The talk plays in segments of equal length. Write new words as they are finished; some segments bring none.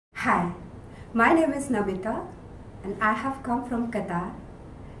Hi, my name is Namita and I have come from Qatar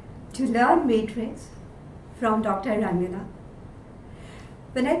to learn Matrix from Dr. Rangana.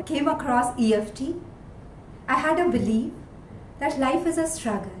 When I came across EFT, I had a belief that life is a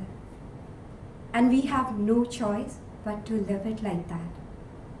struggle and we have no choice but to live it like that.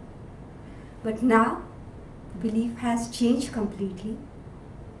 But now, belief has changed completely.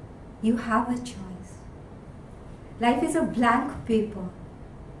 You have a choice. Life is a blank paper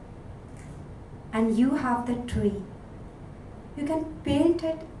and you have the tree. You can paint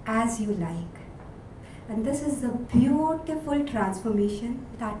it as you like. And this is the beautiful transformation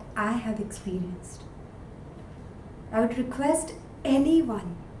that I have experienced. I would request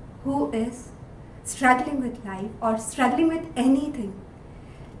anyone who is struggling with life or struggling with anything,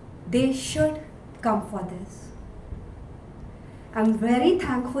 they should come for this. I'm very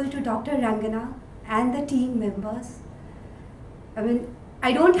thankful to Dr. Rangana and the team members.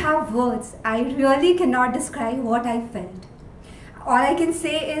 I don't have words. I really cannot describe what I felt. All I can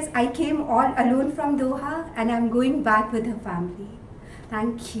say is I came all alone from Doha and I'm going back with her family.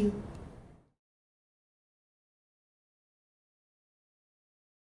 Thank you.